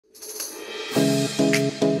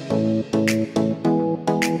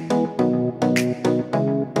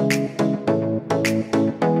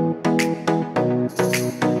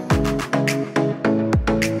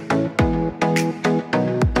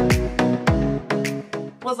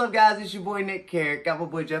What's up, guys? It's your boy Nick Carrick. Got my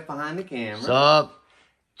boy Jeff behind the camera. What's up?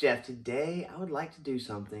 Jeff, today I would like to do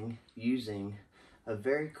something using a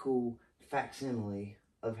very cool facsimile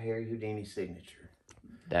of Harry Houdini's signature.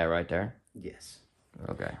 That right there? Yes.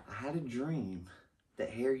 Okay. I had a dream that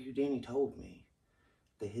Harry Houdini told me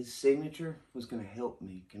that his signature was going to help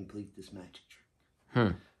me complete this magic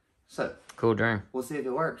trick. So. Cool dream. We'll see if it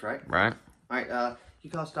works, right? Right. All right, you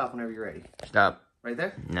call stop whenever you're ready. Stop. Right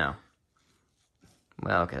there? No.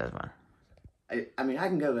 Well, okay, that's fine. I mean, I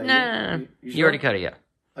can go there. No. You You already cut it, yeah.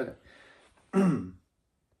 Okay.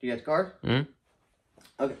 You got the card? Mm-hmm.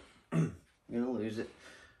 Okay. You're going to lose it.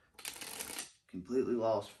 Completely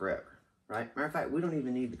lost forever. Right? Matter of fact, we don't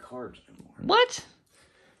even need the cards anymore. What?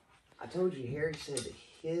 I told you Harry said that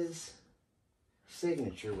his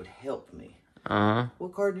signature would help me. Uh-huh.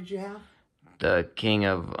 What card did you have? The king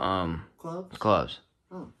of, Clubs? Clubs.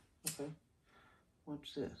 Oh, okay.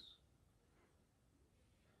 Watch this.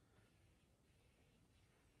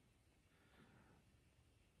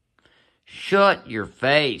 Shut your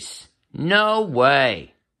face. No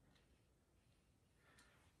way.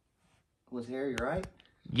 Was Harry right?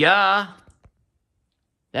 Yeah.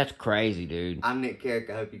 That's crazy, dude. I'm Nick Carrick.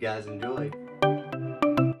 I hope you guys enjoyed.